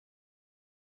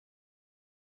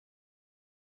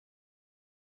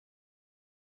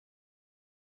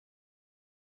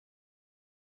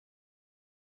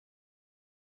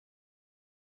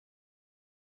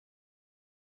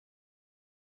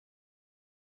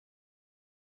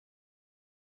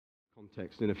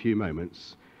context in a few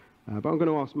moments, but I'm going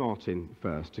to ask Martin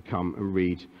first to come and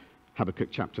read Habakkuk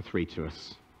chapter 3 to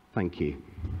us. Thank you.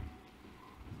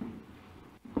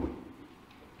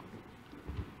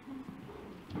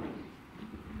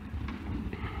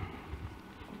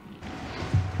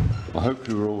 I hope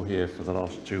you were all here for the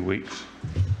last 2 weeks.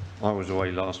 I was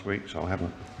away last week, so I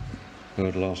haven't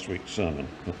heard last week's sermon.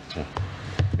 But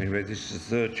anyway, this is the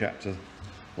third chapter,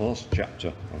 last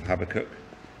chapter of Habakkuk.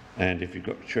 And if you've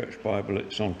got a church Bible,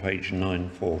 it's on page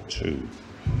 942.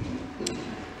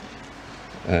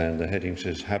 And the heading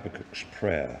says Habakkuk's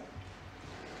Prayer.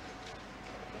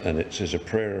 And it says a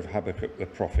prayer of Habakkuk the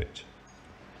prophet.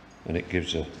 And it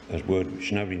gives a word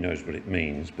which nobody knows what it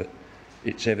means, but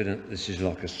it's evident this is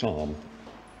like a psalm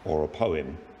or a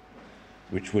poem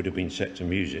which would have been set to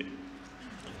music.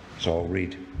 So I'll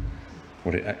read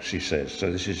what it actually says.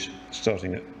 So this is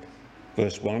starting at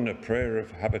verse 1, a prayer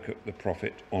of Habakkuk the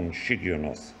prophet on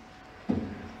Shigionoth.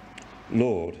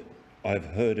 Lord, I've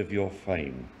heard of your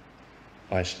fame.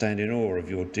 I stand in awe of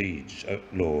your deeds, O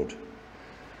Lord.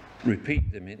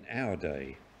 Repeat them in our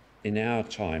day. In our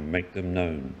time, make them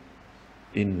known.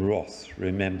 In wrath,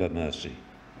 remember mercy.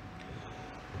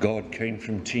 God came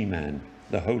from Teman,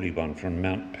 the Holy One from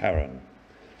Mount Paran.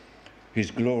 His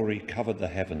glory covered the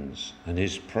heavens, and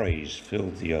his praise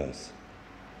filled the earth.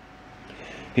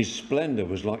 His splendour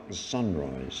was like the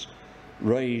sunrise.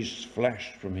 Rays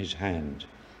flashed from his hand,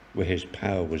 where his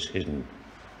power was hidden.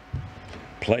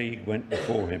 Plague went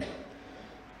before him.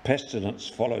 Pestilence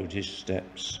followed his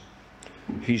steps.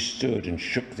 He stood and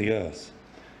shook the earth.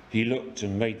 He looked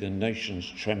and made the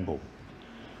nations tremble.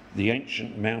 The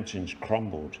ancient mountains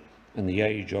crumbled, and the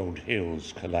age-old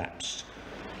hills collapsed.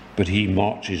 But he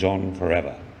marches on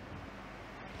forever.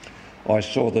 I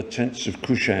saw the tents of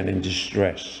Cushan in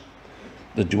distress,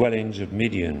 the dwellings of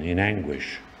Midian in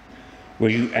anguish. Were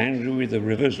you angry with the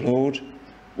rivers, Lord?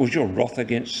 Was your wrath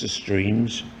against the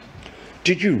streams?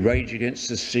 Did you rage against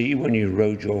the sea when you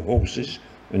rode your horses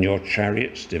and your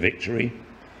chariots to victory?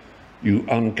 You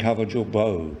uncovered your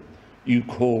bow. You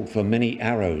called for many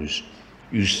arrows.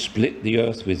 You split the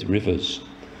earth with rivers.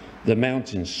 The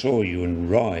mountains saw you and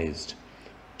writhed.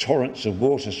 Torrents of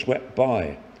water swept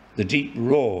by. The deep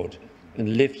roared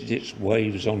and lifted its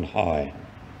waves on high.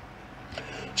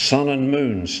 Sun and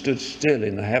moon stood still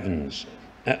in the heavens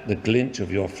at the glint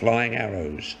of your flying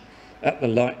arrows, at the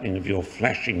lightning of your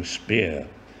flashing spear.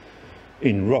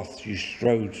 In wrath you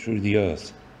strode through the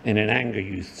earth, and in anger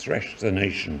you threshed the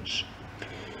nations.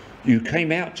 You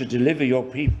came out to deliver your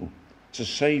people, to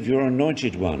save your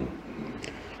anointed one.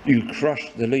 You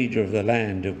crushed the leader of the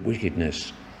land of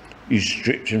wickedness. You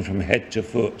stripped him from head to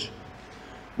foot.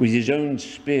 With his own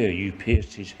spear you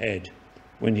pierced his head,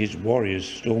 when his warriors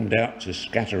stormed out to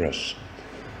scatter us,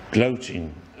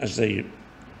 gloating as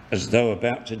though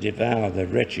about to devour the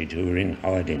wretched who were in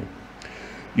hiding.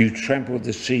 You trampled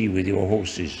the sea with your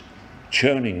horses,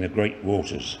 churning the great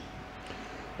waters.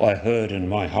 I heard and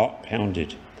my heart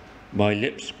pounded. My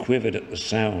lips quivered at the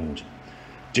sound.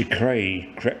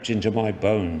 Decay crept into my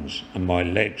bones and my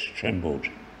legs trembled.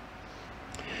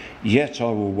 Yet I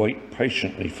will wait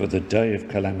patiently for the day of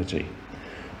calamity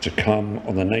to come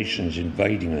on the nations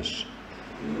invading us.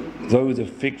 Though the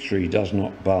fig tree does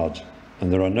not bud,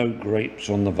 and there are no grapes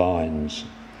on the vines,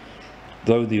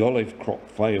 though the olive crop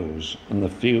fails, and the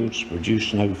fields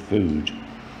produce no food,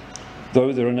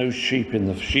 though there are no sheep in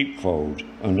the sheepfold,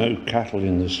 and no cattle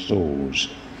in the stalls,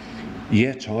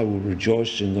 yet I will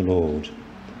rejoice in the Lord.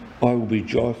 I will be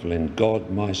joyful in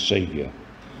God my Saviour.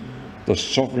 The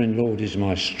sovereign Lord is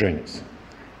my strength.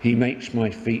 He makes my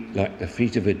feet like the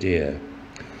feet of a deer.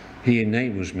 He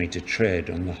enables me to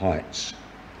tread on the heights.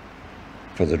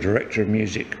 For the director of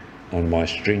music on my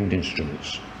stringed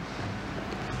instruments.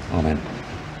 Amen.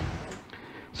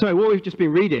 So what we've just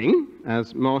been reading,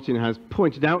 as Martin has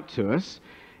pointed out to us,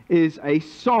 is a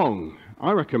song.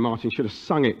 I reckon Martin should have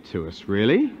sung it to us,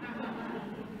 really.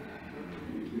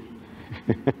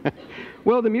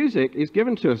 Well, the music is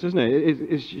given to us, isn't it?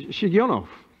 It's Shigionoth.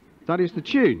 That is the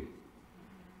tune.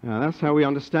 That's how we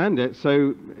understand it.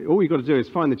 So all you've got to do is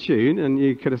find the tune, and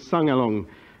you could have sung along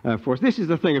for us. This is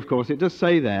the thing, of course. It does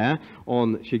say there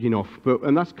on Shigionoth,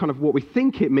 and that's kind of what we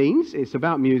think it means. It's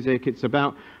about music. It's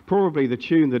about probably the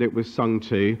tune that it was sung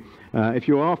to. If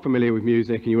you are familiar with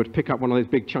music and you were to pick up one of those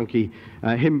big chunky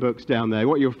hymn books down there,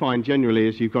 what you'll find generally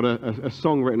is you've got a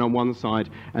song written on one side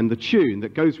and the tune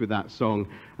that goes with that song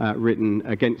written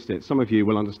against it. Some of you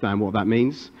will understand what that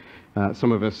means.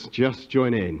 Some of us just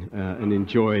join in and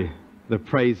enjoy the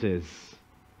praises.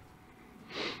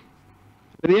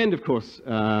 At the end, of course,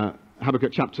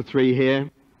 Habakkuk chapter 3 here,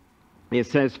 it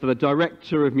says, "For the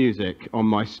director of music on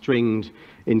my stringed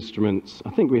instruments." I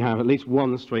think we have at least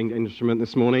one stringed instrument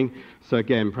this morning, so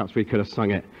again, perhaps we could have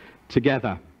sung it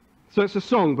together. So it's a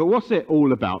song, but what's it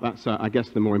all about? That's, I guess,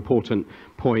 the more important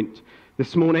point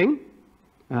this morning.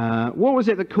 What was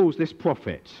it that caused this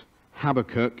prophet,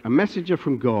 Habakkuk, a messenger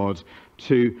from God,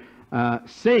 to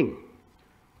sing,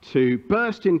 to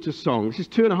burst into song? This is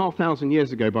 2,500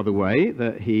 years ago, by the way,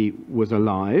 that he was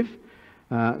alive.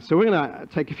 So we're going to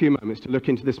take a few moments to look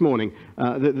into this morning,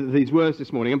 these words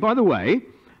this morning. And by the way,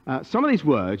 some of these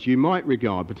words you might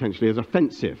regard potentially as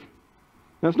offensive.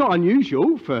 Now, it's not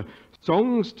unusual for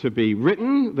songs to be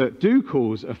written that do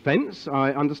cause offence.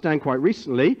 I understand quite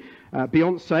recently,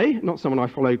 Beyonce, not someone I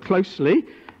follow closely,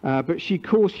 but she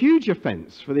caused huge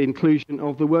offence for the inclusion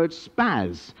of the word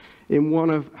spaz in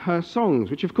one of her songs,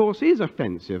 which of course is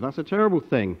offensive. That's a terrible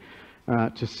thing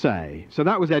to say. So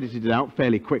that was edited out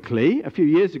fairly quickly. A few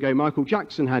years ago, Michael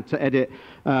Jackson had to edit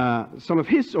some of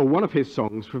his, or one of his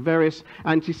songs, for various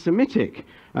anti-Semitic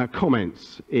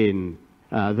comments in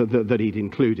that he'd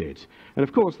included. And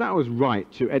of course, that was right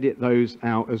to edit those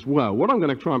out as well. What I'm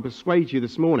going to try and persuade you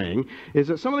this morning is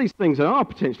that some of these things that are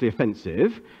potentially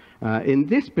offensive in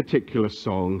this particular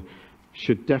song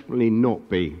should definitely not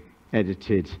be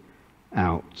edited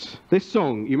out. This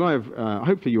song, you might have,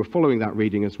 hopefully you were following that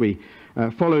reading as we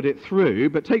followed it through,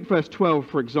 but take verse 12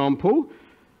 for example.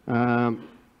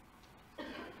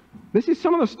 This is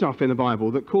some of the stuff in the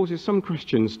Bible that causes some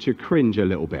Christians to cringe a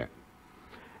little bit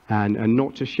and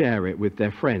not to share it with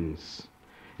their friends.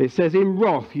 It says, "In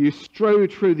wrath you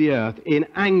strode through the earth, in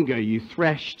anger you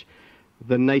threshed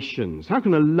the nations." How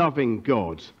can a loving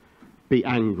God be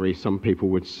angry, some people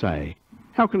would say?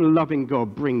 How can a loving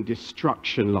God bring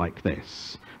destruction like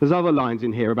this? There's other lines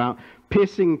in here about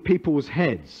piercing people's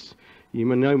heads. We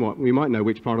might know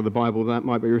which part of the Bible that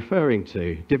might be referring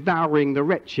to. Devouring the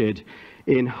wretched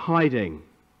in hiding.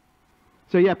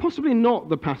 So yeah, possibly not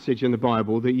the passage in the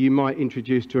Bible that you might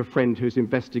introduce to a friend who's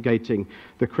investigating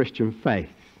the Christian faith.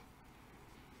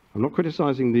 I'm not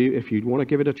criticizing you if you'd want to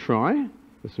give it a try.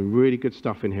 There's some really good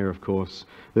stuff in here, of course,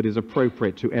 that is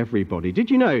appropriate to everybody.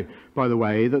 Did you know, by the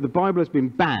way, that the Bible has been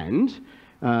banned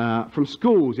from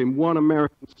schools in one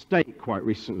American state quite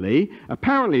recently,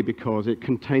 apparently because it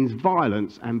contains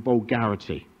violence and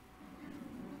vulgarity?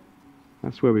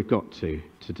 That's where we've got to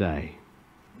today.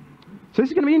 So this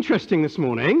is going to be interesting this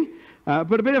morning,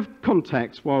 but a bit of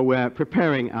context while we're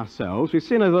preparing ourselves. We've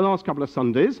seen over the last couple of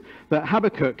Sundays that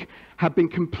Habakkuk had been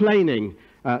complaining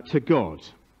to God.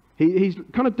 He's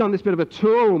kind of done this bit of a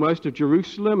tour almost of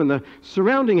Jerusalem and the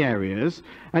surrounding areas,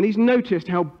 and he's noticed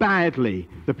how badly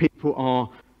the people are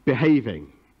behaving.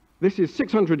 This is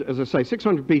 600, as I say,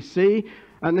 600 BC,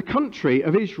 and the country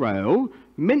of Israel,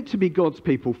 meant to be God's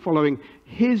people following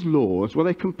his laws, well,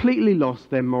 they completely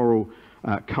lost their moral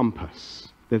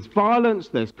compass. There's violence,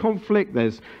 there's conflict,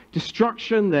 there's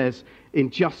destruction, there's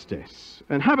injustice.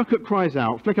 And Habakkuk cries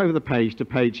out, flick over the page to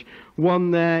page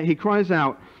 1 there, he cries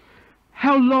out,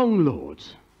 "How long, Lord?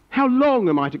 How long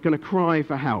am I going to cry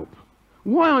for help?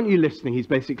 Why aren't you listening?" He's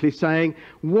basically saying,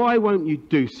 why won't you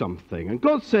do something? And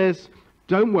God says,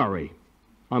 "Don't worry,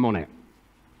 I'm on it."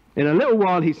 In a little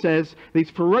while, he says, this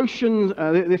ferocious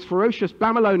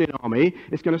Babylonian army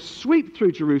is going to sweep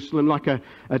through Jerusalem like a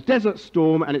desert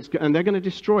storm, and they're going to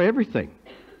destroy everything.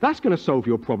 That's going to solve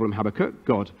your problem, Habakkuk,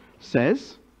 God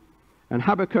says. And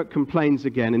Habakkuk complains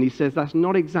again, and he says, that's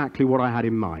not exactly what I had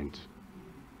in mind.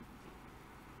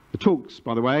 The talks,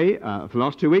 by the way, for the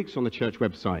last 2 weeks on the church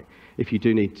website, if you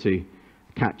do need to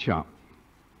catch up.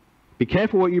 Be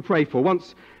careful what you pray for.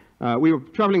 Once we were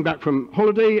traveling back from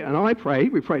holiday, and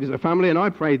we prayed as a family, and I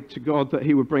prayed to God that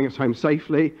he would bring us home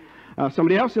safely.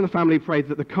 Somebody else in the family prayed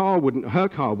that her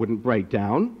car wouldn't break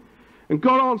down. And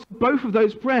God answered both of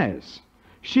those prayers.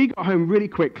 She got home really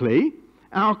quickly,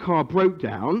 our car broke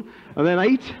down, and then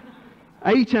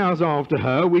eight hours after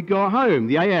her, we got home.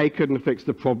 The AA couldn't fix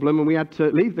the problem, and we had to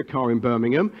leave the car in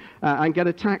Birmingham and get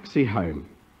a taxi home.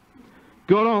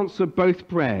 God answered both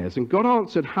prayers, and God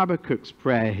answered Habakkuk's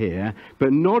prayer here,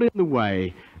 but not in the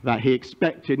way that he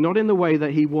expected, not in the way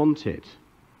that he wanted.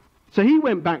 So he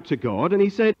went back to God and he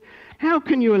said, how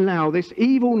can you allow this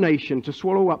evil nation to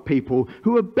swallow up people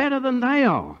who are better than they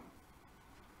are?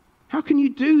 How can you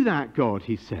do that, God,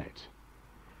 he said.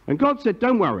 And God said,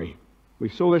 don't worry. We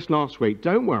saw this last week.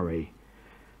 Don't worry.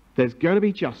 There's going to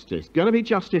be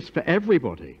justice for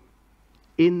everybody.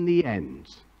 In the end,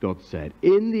 God said,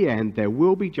 in the end, there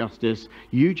will be justice.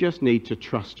 You just need to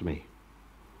trust me.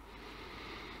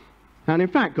 And in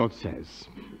fact, God says,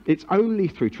 it's only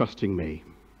through trusting me,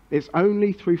 it's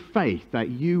only through faith that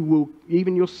you will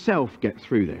even yourself get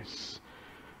through this.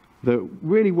 the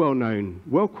really well-known,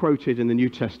 well-quoted in the New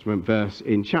Testament verse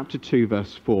in chapter 2,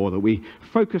 verse 4, that we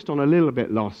focused on a little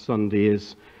bit last Sunday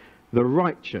is, the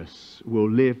righteous will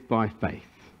live by faith.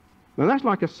 Now that's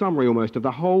like a summary almost of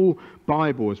the whole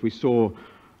Bible as we saw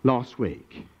last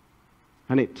week.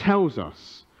 And it tells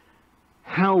us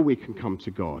how we can come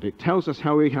to God. It tells us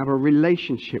how we have a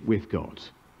relationship with God.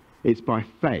 It's by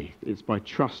faith, it's by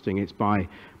trusting, it's by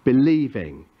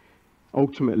believing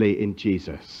ultimately in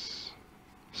Jesus.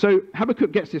 So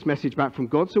Habakkuk gets this message back from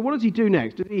God. So what does he do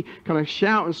next? Does he kind of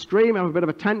shout and scream, have a bit of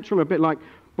a tantrum, a bit like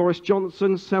Boris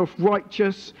Johnson,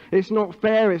 self-righteous? It's not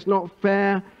fair, it's not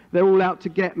fair. They're all out to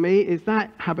get me. Is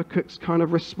that Habakkuk's kind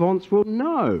of response? Well,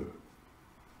 no.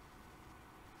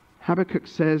 Habakkuk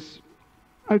says,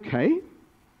 okay,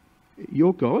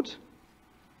 you're God.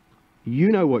 You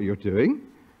know what you're doing.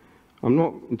 I'm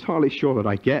not entirely sure that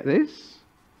I get this,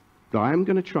 but I am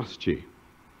going to trust you,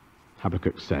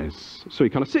 Habakkuk says. So he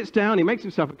kind of sits down, he makes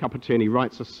himself a cup of tea, and he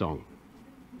writes a song.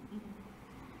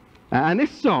 And this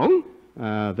song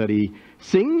that he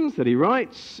sings, that he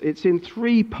writes, it's in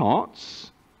 3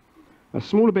 parts. A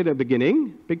smaller bit at the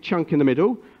beginning, big chunk in the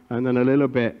middle, and then a little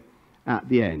bit at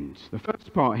the end. The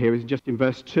first part here is just in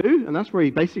verse 2, and that's where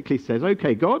he basically says,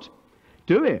 okay, God,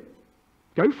 do it.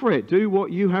 Go for it. Do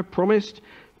what you have promised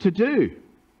to do.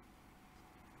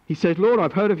 He says, Lord,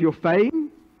 I've heard of your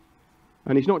fame.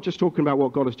 And he's not just talking about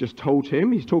what God has just told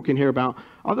him. He's talking here about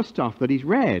other stuff that he's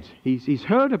read. He's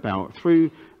heard about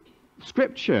through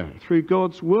Scripture, through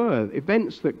God's Word,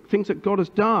 things that God has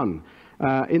done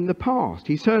in the past.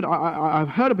 He's heard, I've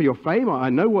heard about your fame. I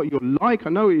know what you're like. I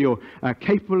know what you're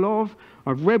capable of.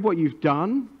 I've read what you've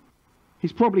done.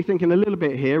 He's probably thinking a little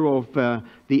bit here of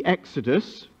the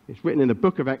Exodus. It's written in the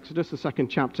book of Exodus, the 2nd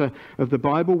chapter of the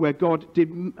Bible, where God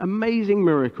did amazing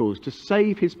miracles to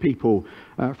save his people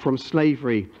from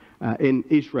slavery in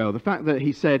Israel. The fact that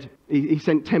he said he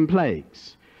sent 10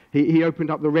 plagues. He opened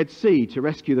up the Red Sea to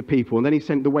rescue the people, and then he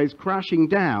sent the waves crashing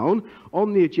down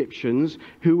on the Egyptians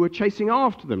who were chasing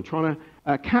after them, trying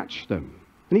to catch them.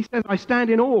 And he says, I stand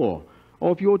in awe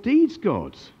of your deeds,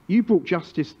 God. You brought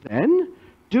justice then.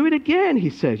 Do it again, he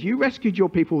says. You rescued your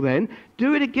people then.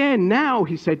 Do it again now,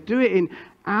 he said. Do it in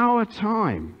our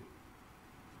time.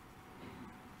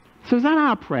 So is that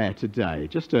our prayer today?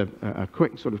 Just a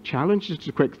quick sort of challenge, just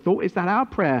a quick thought. Is that our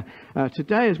prayer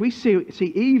today as we see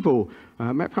evil,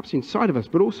 perhaps inside of us,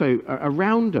 but also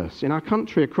around us, in our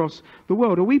country, across the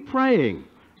world? Are we praying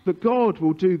that God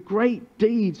will do great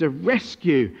deeds of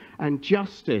rescue and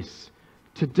justice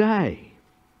today?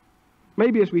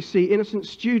 Maybe as we see innocent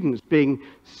students being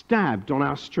stabbed on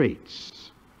our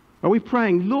streets. Are we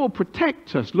praying, Lord,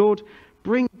 protect us. Lord,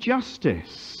 bring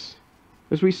justice.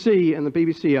 As we see, and the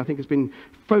BBC, I think, has been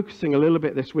focusing a little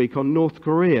bit this week on North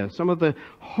Korea, some of the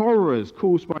horrors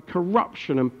caused by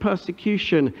corruption and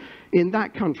persecution in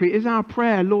that country. Is our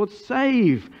prayer, Lord,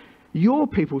 save your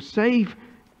people, save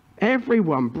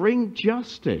everyone, bring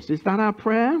justice. Is that our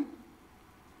prayer?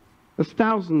 As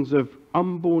thousands of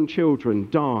unborn children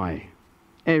die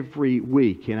every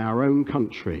week in our own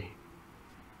country,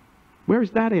 where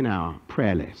is that in our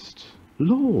prayer list?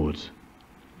 Lord,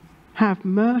 have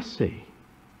mercy.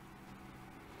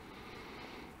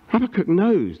 Habakkuk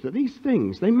knows that these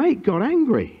things, they make God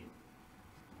angry.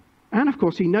 And of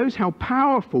course, he knows how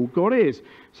powerful God is.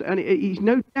 And he's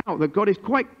no doubt that God is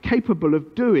quite capable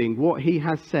of doing what he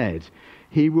has said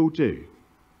he will do.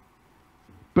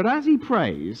 But as he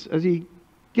prays, as he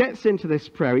gets into this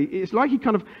prayer, it's like he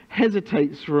kind of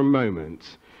hesitates for a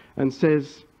moment and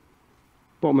says,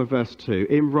 bottom of verse 2,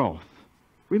 in wrath,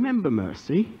 remember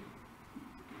mercy.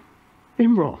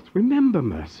 In wrath, remember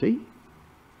mercy.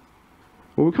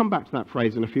 Well, we'll come back to that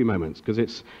phrase in a few moments, because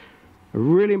it's a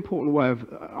really important way of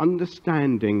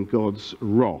understanding God's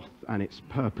wrath and its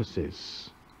purposes.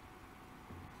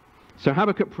 So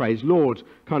Habakkuk prays, Lord,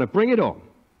 kind of bring it on.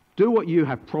 Do what you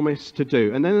have promised to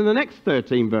do. And then in the next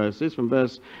 13 verses, from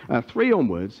verse 3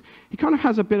 onwards, he kind of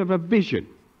has a bit of a vision.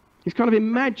 He's kind of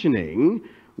imagining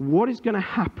what is going to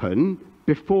happen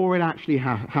before it actually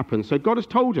happens. So God has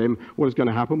told him what is going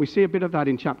to happen. We see a bit of that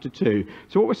in chapter 2.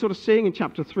 So what we're sort of seeing in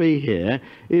chapter 3 here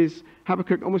is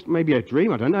Habakkuk, almost maybe a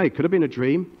dream. I don't know. It could have been a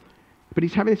dream. But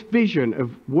he's having this vision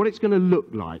of what it's going to look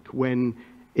like when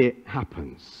it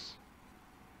happens.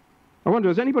 I wonder,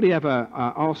 has anybody ever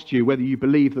asked you whether you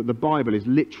believe that the Bible is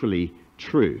literally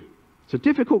true? It's a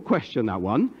difficult question, that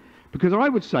one, because I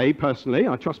would say, personally,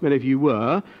 I trust many of you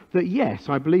were, that yes,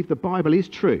 I believe the Bible is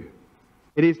true.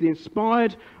 It is the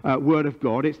inspired Word of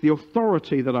God. It's the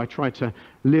authority that I try to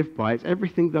live by. It's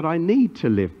everything that I need to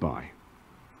live by.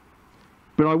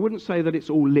 But I wouldn't say that it's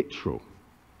all literal.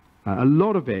 A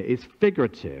lot of it is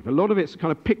figurative. A lot of it's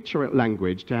kind of picture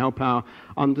language to help our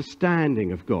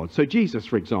understanding of God. So Jesus,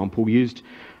 for example, used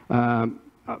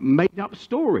made-up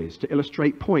stories to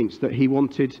illustrate points that he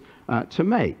wanted to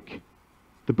make.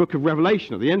 The book of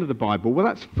Revelation at the end of the Bible, well,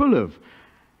 that's full of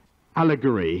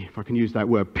allegory, if I can use that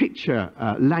word, picture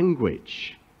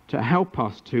language to help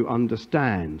us to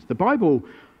understand. The Bible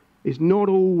is not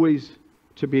always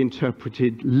to be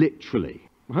interpreted literally.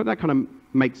 I hope that kind of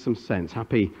makes some sense.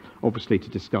 Happy, obviously, to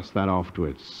discuss that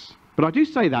afterwards. But I do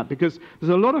say that because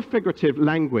there's a lot of figurative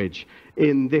language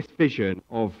in this vision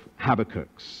of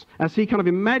Habakkuk's. As he kind of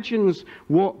imagines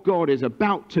what God is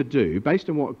about to do, based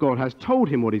on what God has told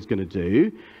him what he's going to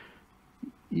do,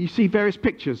 you see various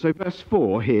pictures. So verse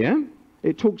 4 here,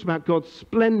 it talks about God's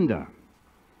splendor.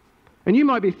 And you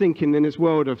might be thinking in this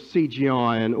world of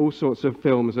CGI and all sorts of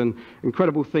films and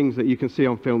incredible things that you can see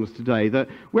on films today, that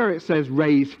where it says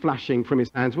rays flashing from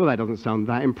his hands, well, that doesn't sound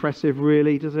that impressive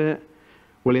really, does it?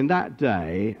 Well, in that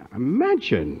day,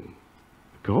 imagine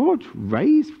God,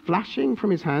 rays flashing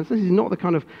from his hands. This is not the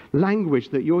kind of language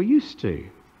that you're used to.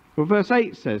 Well, verse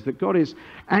 8 says that God is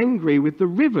angry with the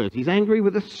rivers. He's angry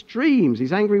with the streams.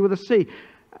 He's angry with the sea.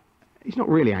 He's not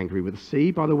really angry with the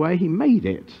sea, by the way. He made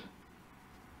it.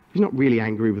 He's not really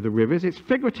angry with the rivers. It's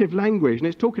figurative language, and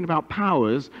it's talking about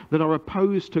powers that are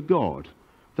opposed to God.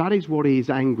 That is what he's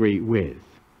angry with.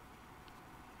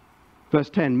 Verse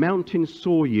 10, mountains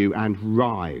saw you and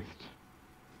writhed.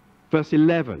 Verse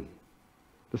 11,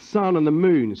 the sun and the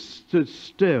moon stood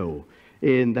still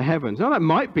in the heavens. Now that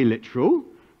might be literal.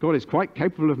 God is quite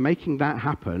capable of making that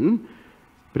happen,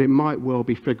 but it might well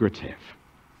be figurative.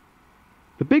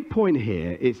 The big point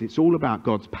here is it's all about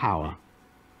God's power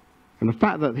and the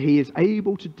fact that he is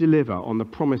able to deliver on the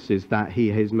promises that he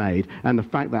has made, and the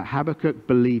fact that Habakkuk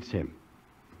believes him.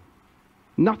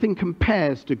 Nothing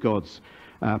compares to God's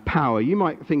power. You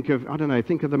might think of,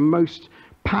 think of the most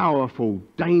powerful,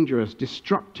 dangerous,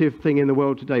 destructive thing in the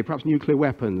world today. Perhaps nuclear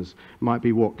weapons might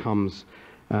be what comes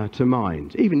to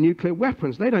mind. Even nuclear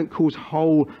weapons, they don't cause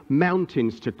whole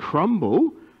mountains to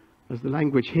crumble, as the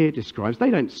language here describes. They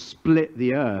don't split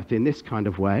the earth in this kind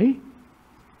of way.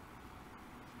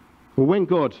 Well, when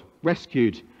God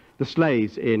rescued the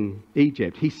slaves in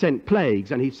Egypt, he sent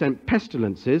plagues and he sent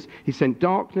pestilences. He sent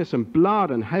darkness and blood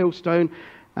and hailstone.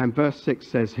 And verse 6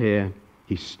 says here,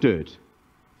 he stood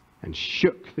and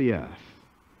shook the earth.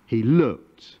 He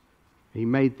looked. He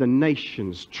made the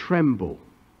nations tremble.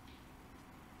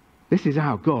 This is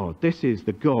our God. This is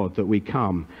the God that we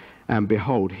come and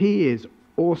behold. He is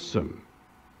awesome.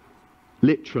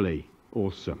 Literally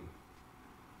awesome.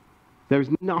 There is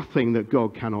nothing that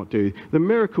God cannot do. The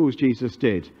miracles Jesus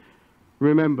did,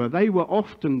 remember, they were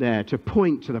often there to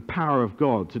point to the power of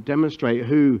God, to demonstrate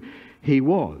who he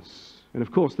was. And of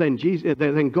course, then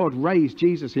God raised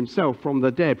Jesus himself from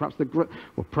the dead,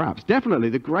 definitely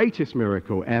the greatest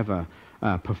miracle ever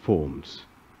performed.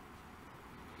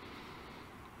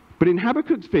 But in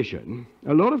Habakkuk's vision,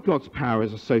 a lot of God's power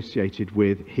is associated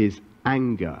with his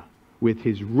anger, with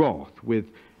his wrath, with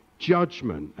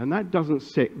judgment. And that doesn't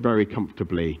sit very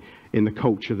comfortably in the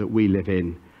culture that we live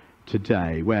in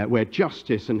today, where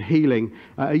justice and healing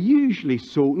are usually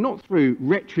sought not through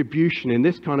retribution in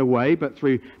this kind of way, but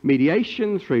through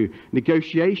mediation, through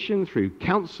negotiation, through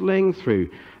counseling, through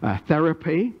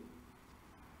therapy.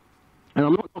 And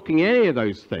I'm not knocking any of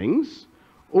those things,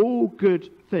 all good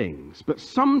things, but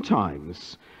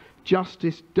sometimes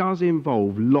justice does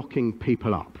involve locking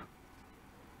people up.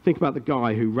 Think about the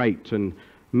guy who raped and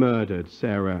murdered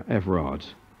Sarah Everard.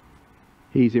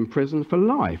 He's in prison for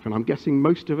life, and I'm guessing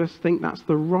most of us think that's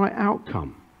the right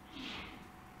outcome.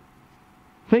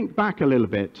 Think back a little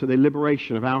bit to the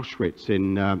liberation of Auschwitz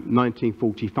in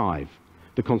 1945,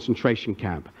 the concentration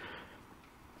camp.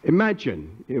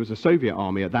 Imagine, it was a Soviet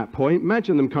army at that point,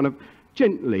 imagine them kind of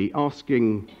gently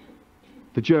asking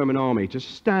the German army to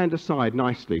stand aside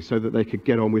nicely so that they could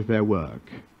get on with their work.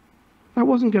 That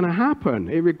wasn't going to happen.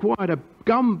 It required a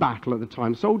gun battle at the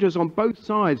time. Soldiers on both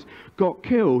sides got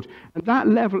killed. And that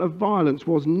level of violence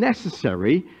was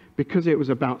necessary because it was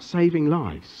about saving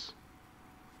lives.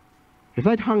 If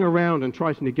they'd hung around and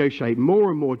tried to negotiate, more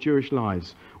and more Jewish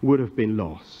lives would have been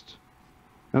lost.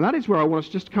 And that is where I want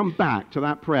us just to come back to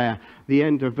that prayer, the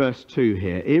end of verse 2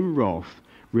 here. In wrath,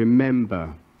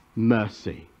 remember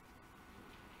mercy.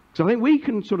 So I think we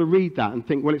can sort of read that and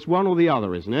think, well, it's one or the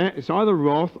other, isn't it? It's either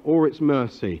wrath or it's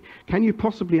mercy. Can you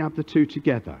possibly have the two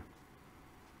together?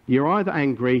 You're either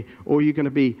angry or you're going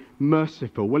to be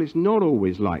merciful. Well, it's not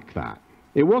always like that.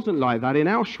 It wasn't like that in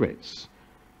Auschwitz.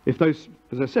 If those,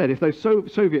 as I said, if those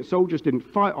Soviet soldiers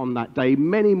didn't fight on that day,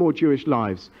 many more Jewish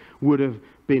lives would have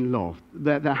been lost.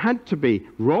 There had to be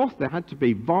wrath, there had to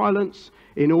be violence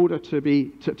in order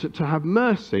to have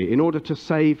mercy, in order to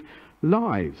save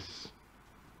lives.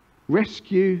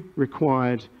 Rescue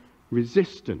required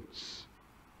resistance.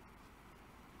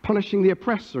 Punishing the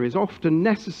oppressor is often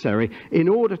necessary in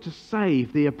order to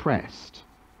save the oppressed.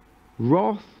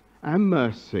 Wrath and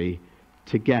mercy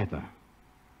together.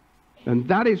 And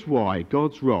that is why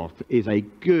God's wrath is a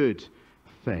good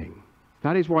thing.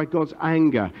 That is why God's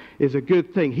anger is a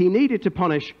good thing. He needed to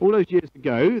punish, all those years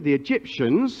ago, the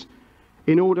Egyptians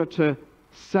in order to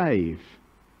save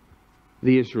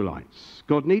the Israelites.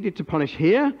 God needed to punish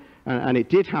here, and it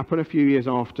did happen a few years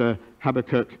after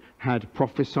Habakkuk had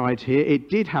prophesied here. It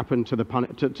did happen to the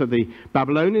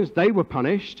Babylonians. They were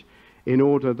punished in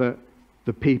order that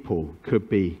the people could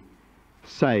be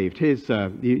saved. Here's,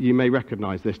 you may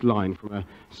recognize this line from a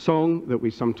song that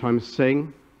we sometimes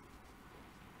sing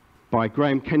by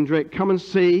Graham Kendrick. Come and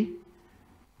see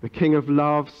the King of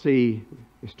Love. See,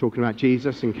 it's talking about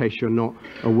Jesus, in case you're not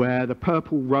aware. The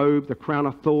purple robe, the crown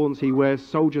of thorns he wears,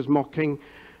 soldiers mocking,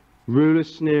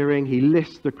 rulers sneering. He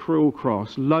lifts the cruel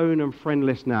cross, lone and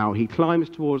friendless now. He climbs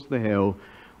towards the hill.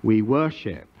 We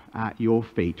worship at your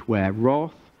feet, where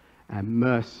wrath and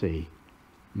mercy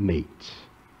meet.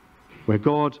 Where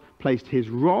God placed his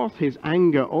wrath, his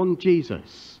anger on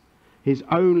Jesus, his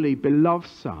only beloved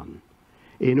Son,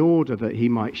 in order that he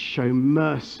might show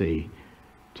mercy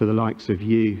to the likes of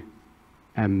you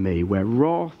and me. Where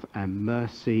wrath and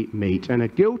mercy meet. And a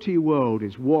guilty world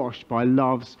is washed by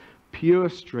love's pure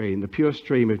stream, the pure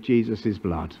stream of Jesus'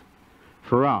 blood.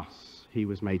 For us, he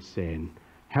was made sin.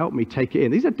 Help me take it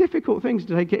in. These are difficult things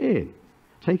to take it in.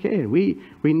 Take it in. We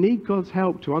need God's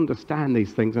help to understand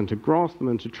these things and to grasp them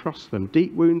and to trust them.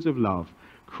 Deep wounds of love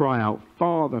cry out,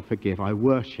 Father, forgive. I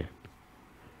worship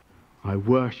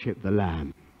the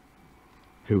Lamb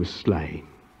who was slain.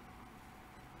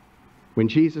 When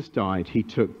Jesus died, he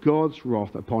took God's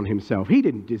wrath upon himself. He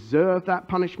didn't deserve that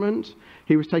punishment.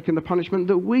 He was taking the punishment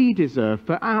that we deserve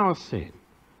for our sin,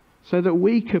 so that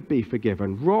we could be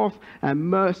forgiven. Wrath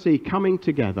and mercy coming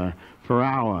together for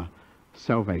our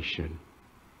salvation.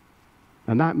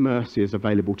 And that mercy is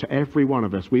available to every one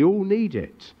of us. We all need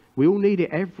it. We all need it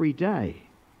every day.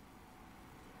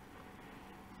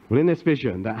 Well, in this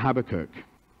vision that Habakkuk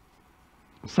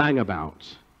sang about,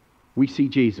 we see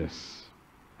Jesus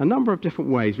a number of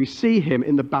different ways. We see him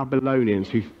in the Babylonians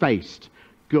who faced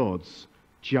God's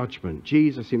judgment.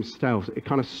 Jesus himself, it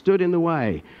kind of stood in the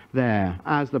way there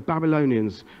as the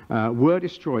Babylonians were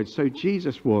destroyed. So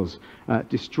Jesus was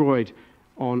destroyed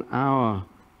on our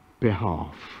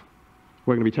behalf.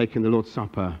 We're going to be taking the Lord's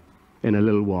Supper in a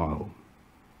little while.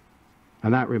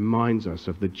 And that reminds us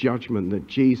of the judgment that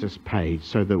Jesus paid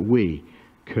so that we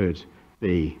could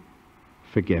be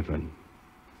forgiven.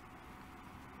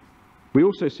 We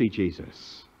also see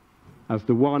Jesus as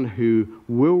the one who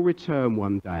will return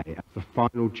one day as the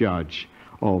final judge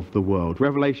of the world.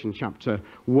 Revelation chapter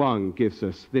 1 gives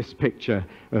us this picture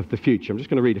of the future. I'm just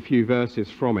going to read a few verses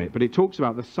from it, but it talks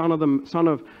about the someone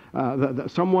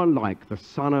like the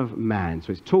Son of Man.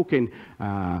 So it's talking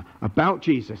about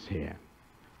Jesus here,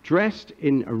 dressed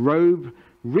in a robe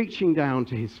reaching down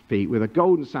to his feet with a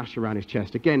golden sash around his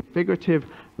chest. Again, figurative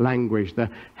language. The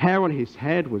hair on his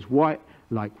head was white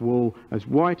like wool, as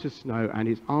white as snow, and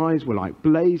his eyes were like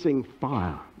blazing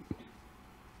fire.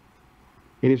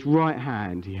 In his right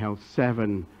hand he held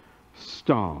 7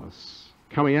 stars.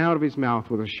 Coming out of his mouth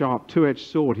was a sharp two-edged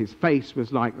sword. His face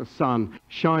was like the sun,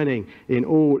 shining in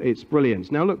all its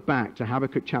brilliance. Now look back to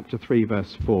Habakkuk chapter 3,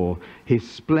 verse 4. His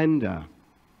splendor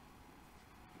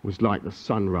was like the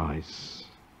sunrise.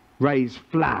 Rays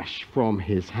flash from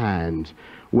his hand,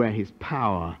 where his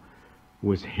power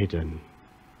was hidden.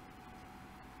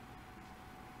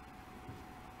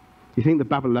 You think the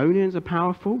Babylonians are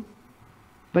powerful?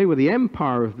 They were the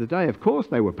empire of the day. Of course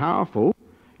they were powerful.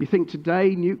 You think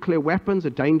today nuclear weapons are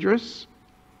dangerous?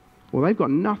 Well, they've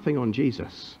got nothing on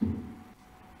Jesus.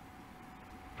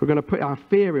 If we're going to put our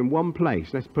fear in one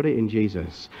place, let's put it in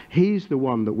Jesus. He's the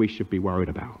one that we should be worried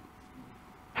about.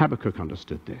 Habakkuk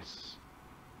understood this.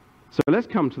 So let's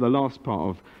come to the last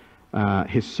part of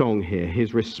his song here,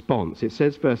 his response. It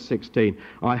says, verse 16,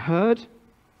 I heard,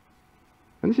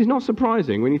 and this is not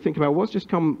surprising when you think about what's just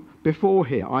come before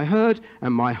here. I heard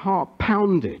and my heart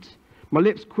pounded. My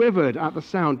lips quivered at the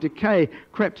sound. Decay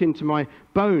crept into my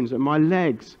bones and my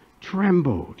legs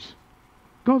trembled.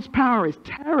 God's power is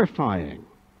terrifying.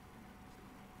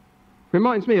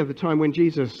 Reminds me of the time when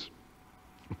Jesus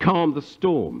calmed the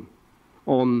storm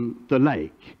on the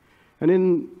lake. And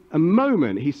in a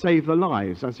moment, he saved the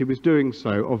lives, as he was doing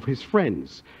so, of his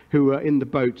friends who were in the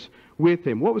boat with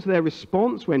him. What was their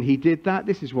response when he did that?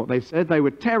 This is what they said. They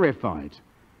were terrified.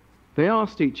 They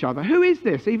asked each other, "Who is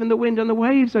this? Even the wind and the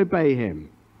waves obey him."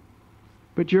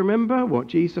 But do you remember what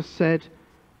Jesus said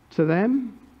to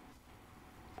them?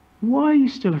 "Why are you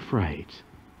still afraid?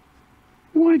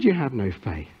 Why do you have no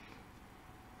faith?"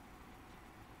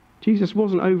 Jesus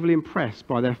wasn't overly impressed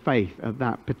by their faith at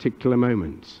that particular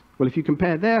moment. Well, if you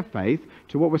compare their faith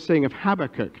to what we're seeing of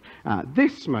Habakkuk at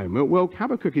this moment, well,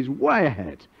 Habakkuk is way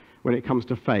ahead when it comes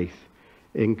to faith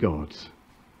in God.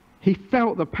 He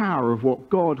felt the power of what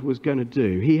God was going to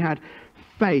do. He had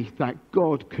faith that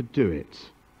God could do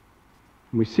it.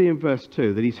 And we see in verse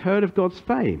 2 that he's heard of God's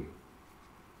fame.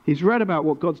 He's read about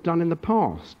what God's done in the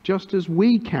past, just as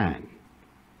we can.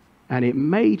 And it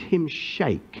made him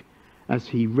shake as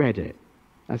he read it,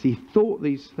 as he thought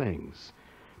these things.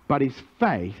 But his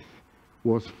faith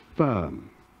was firm.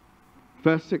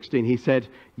 Verse 16, he said,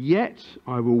 "Yet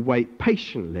I will wait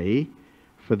patiently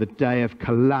for the day of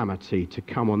calamity to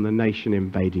come on the nation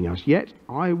invading us. Yet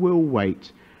I will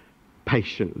wait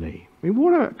patiently." I mean,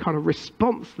 what a kind of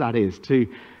response that is to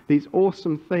these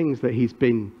awesome things that he's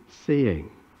been seeing.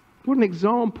 What an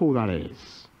example that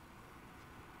is.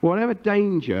 Whatever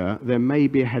danger there may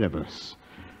be ahead of us,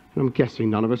 and I'm guessing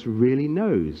none of us really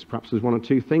knows. Perhaps there's one or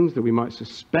two things that we might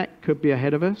suspect could be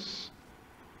ahead of us.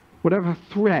 Whatever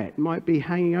threat might be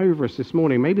hanging over us this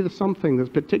morning, maybe there's something that's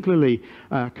particularly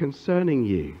concerning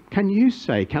you. Can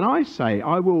I say,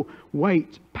 I will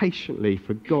wait patiently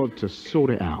for God to sort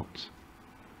it out.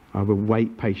 I will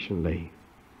wait patiently.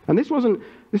 And this wasn't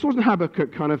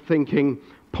Habakkuk kind of thinking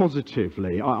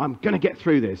positively, I'm going to get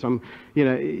through this.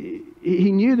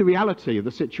 He knew the reality of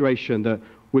the situation that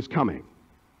was coming.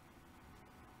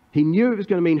 He knew it was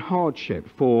going to mean hardship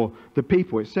for the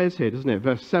people. It says here, doesn't it,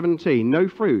 verse 17, no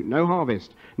fruit, no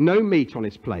harvest, no meat on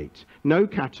his plate, no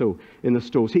cattle in the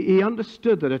stalls. He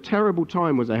understood that a terrible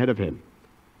time was ahead of him.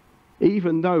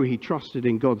 Even though he trusted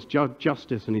in God's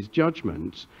justice and his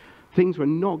judgment, things were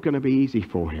not going to be easy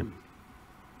for him.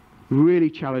 Really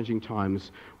challenging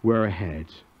times were ahead.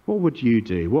 What would you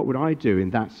do? What would I do in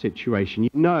that situation?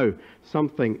 You know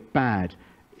something bad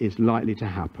is likely to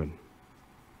happen.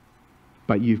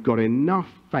 But you've got enough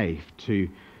faith to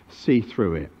see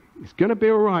through it. It's going to be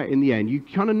all right in the end. You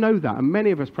kind of know that. And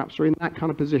many of us perhaps are in that kind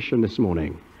of position this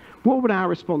morning. What would our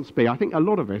response be? I think a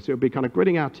lot of us, it would be kind of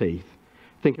gritting our teeth,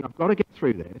 thinking, I've got to get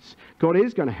through this. God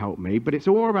is going to help me. But it's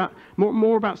all about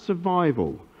more about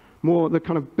survival. More the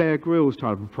kind of Bear Grylls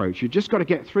type of approach. You've just got to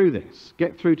get through this.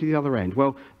 Get through to the other end.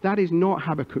 Well, that is not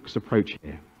Habakkuk's approach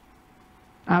here.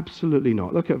 Absolutely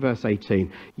not. Look at verse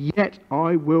 18. Yet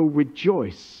I will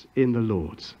rejoice in the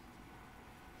Lord.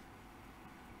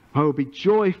 I will be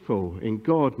joyful in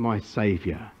God my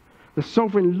Saviour. The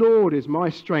sovereign Lord is my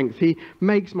strength. He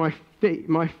makes my feet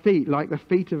like the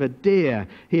feet of a deer.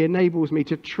 He enables me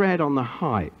to tread on the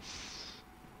heights.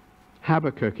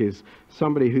 Habakkuk is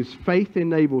somebody whose faith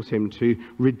enables him to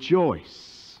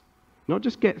rejoice. Not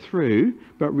just get through,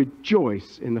 but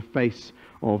rejoice in the face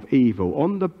of evil,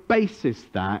 on the basis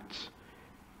that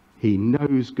he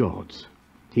knows God.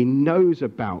 He knows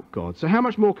about God. So how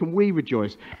much more can we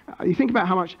rejoice? You think about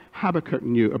how much Habakkuk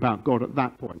knew about God at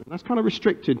that point. And that's kind of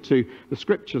restricted to the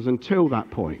scriptures until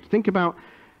that point. Think about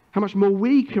how much more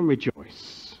we can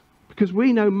rejoice, because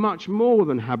we know much more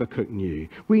than Habakkuk knew.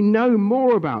 We know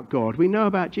more about God. We know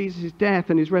about Jesus' death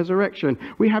and his resurrection.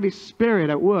 We have his Spirit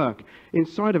at work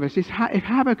inside of us. If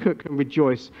Habakkuk can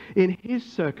rejoice in his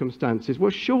circumstances,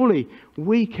 well, surely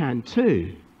we can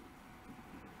too.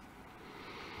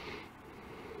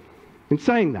 In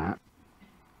saying that,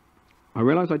 I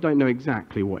realise I don't know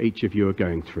exactly what each of you are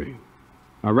going through.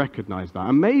 I recognise that.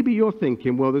 And maybe you're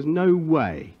thinking, well, there's no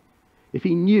way. If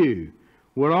he knew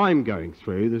what I'm going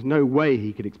through, there's no way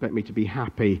he could expect me to be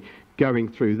happy going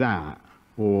through that,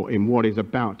 or in what is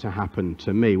about to happen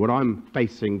to me, what I'm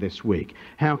facing this week.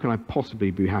 How can I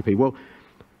possibly be happy? Well,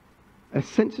 as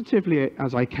sensitively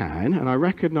as I can, and I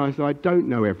recognise that I don't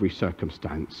know every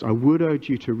circumstance, I would urge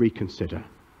you to reconsider.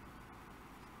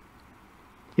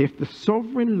 If the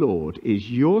sovereign Lord is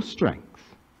your strength,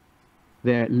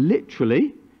 there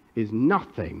literally is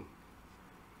nothing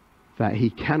that he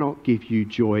cannot give you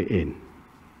joy in.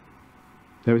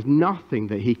 There is nothing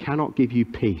that he cannot give you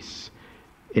peace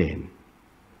in.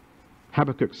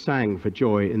 Habakkuk sang for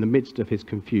joy in the midst of his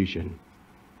confusion.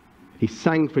 He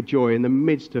sang for joy in the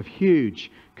midst of huge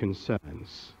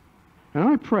concerns. And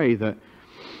I pray that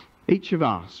each of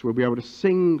us will be able to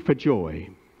sing for joy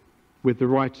with the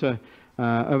writer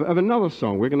of another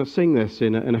song. We're going to sing this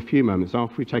in a few moments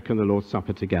after we've taken the Lord's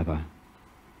Supper together.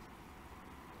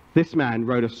 This man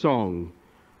wrote a song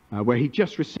where he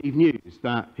just received news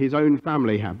that his own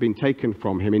family had been taken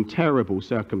from him in terrible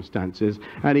circumstances.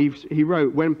 And he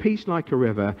wrote, when peace like a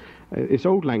river, it's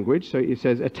old language, so it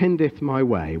says, attendeth my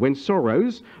way. When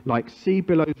sorrows like sea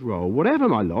billows roll, whatever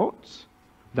my lot,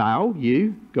 thou,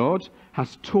 you, God,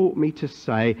 hast taught me to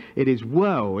say, it is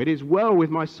well with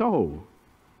my soul.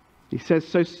 He says,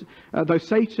 so though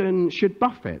Satan should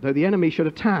buffet, though the enemy should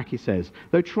attack, he says,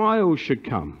 though trials should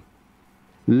come,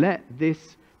 let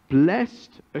this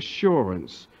blessed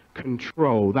assurance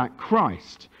control that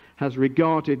Christ has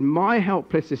regarded my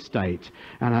helpless estate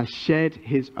and has shed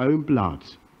his own blood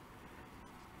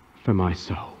for my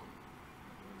soul.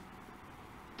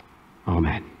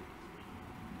 Amen.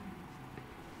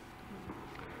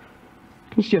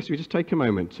 I can suggest we just take a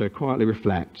moment to quietly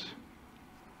reflect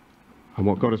on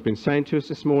what God has been saying to us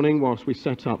this morning whilst we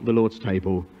set up the Lord's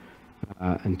table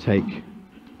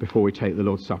before we take the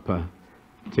Lord's Supper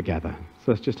together.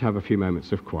 So let's just have a few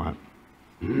moments of quiet.